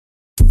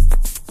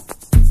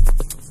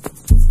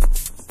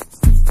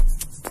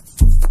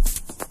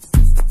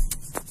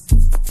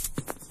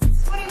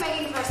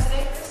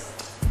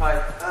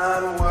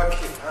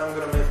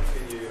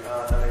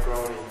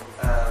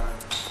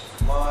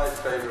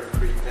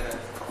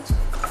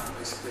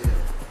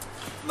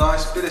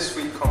nice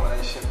bittersweet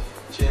combination.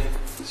 Gin,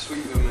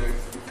 sweet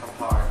vermouth, and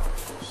Campari,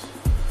 of course.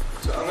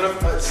 So I'm gonna,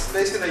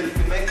 basically you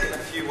can make it in a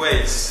few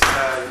ways. You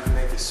can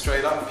make it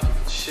straight up, you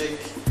can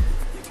shake,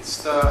 you can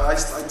stir. I like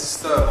to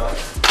stir mine.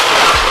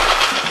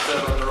 Stir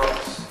it on the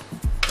rocks.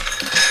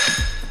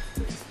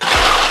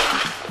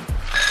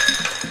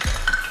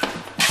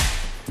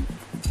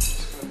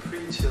 Just gonna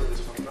pre-chill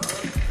this one down.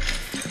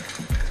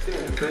 It's been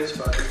in the fridge,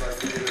 but I just like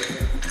to give it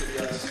a pretty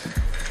ice.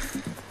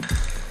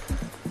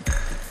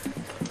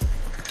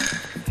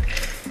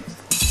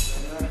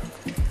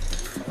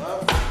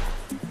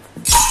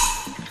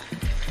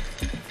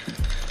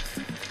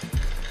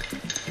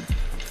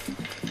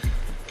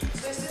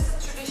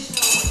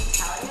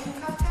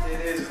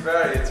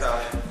 Very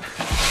Italian,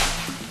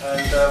 and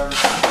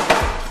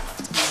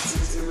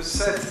it was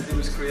said it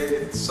was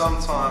created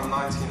sometime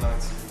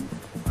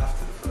 1990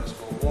 after the First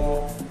World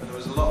War, when there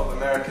was a lot of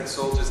American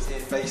soldiers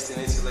based in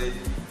Italy.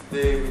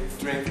 They would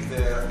drink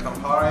their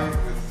Campari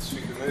with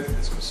sweet vermouth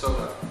and some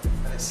soda,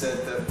 and it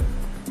said that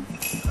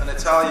an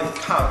Italian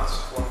count,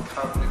 one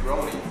Count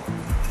Negroni,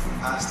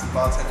 asked the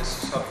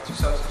bartenders to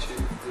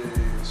substitute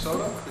the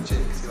soda for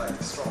gin because he liked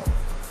it strong,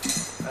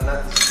 and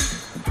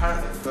that's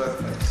apparently the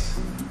birthplace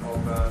of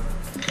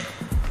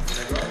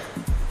Negroni.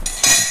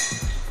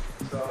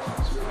 So,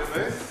 sweet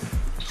vermouth.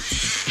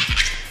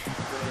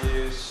 I'm going to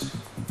use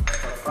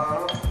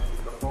Farfano,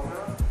 the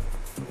formula,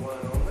 the one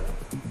and only.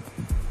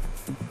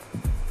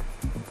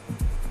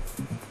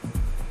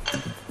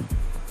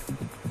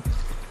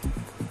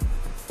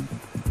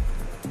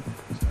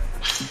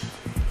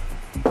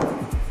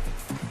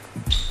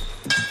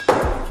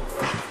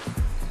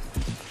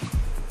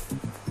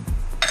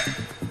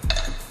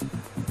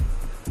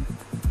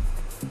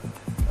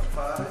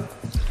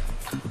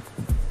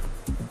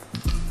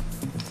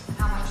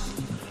 How much did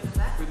you put into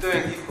that? We're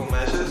doing equal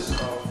measures of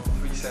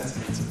 3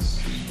 centimeters.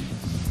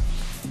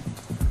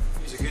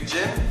 Use a good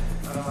gin.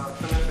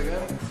 Plymouth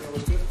again, that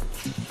was good.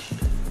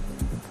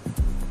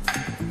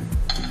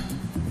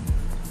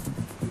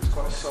 It's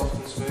quite soft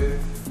and smooth.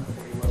 I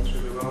think it works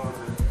really well with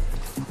the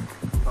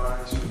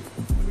Campari sweet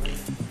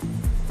vermouth.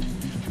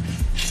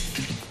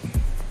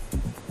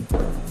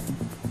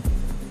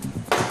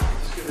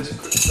 Just give this a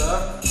quick stir.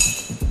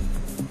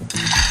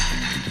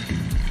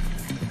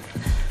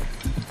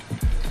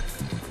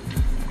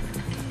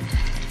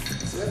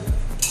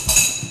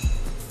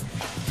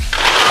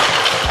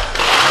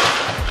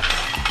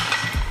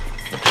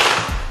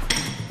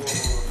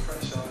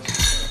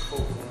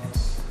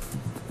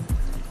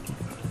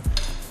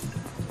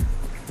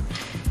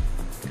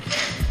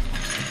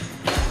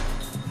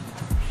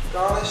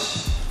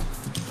 Garnish,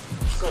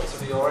 it's got to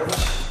be orange.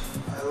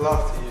 I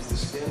love to use the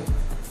skin.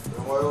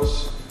 The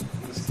oils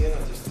in the skin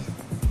are just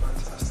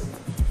fantastic.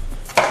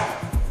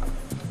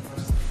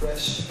 Nice and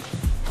fresh.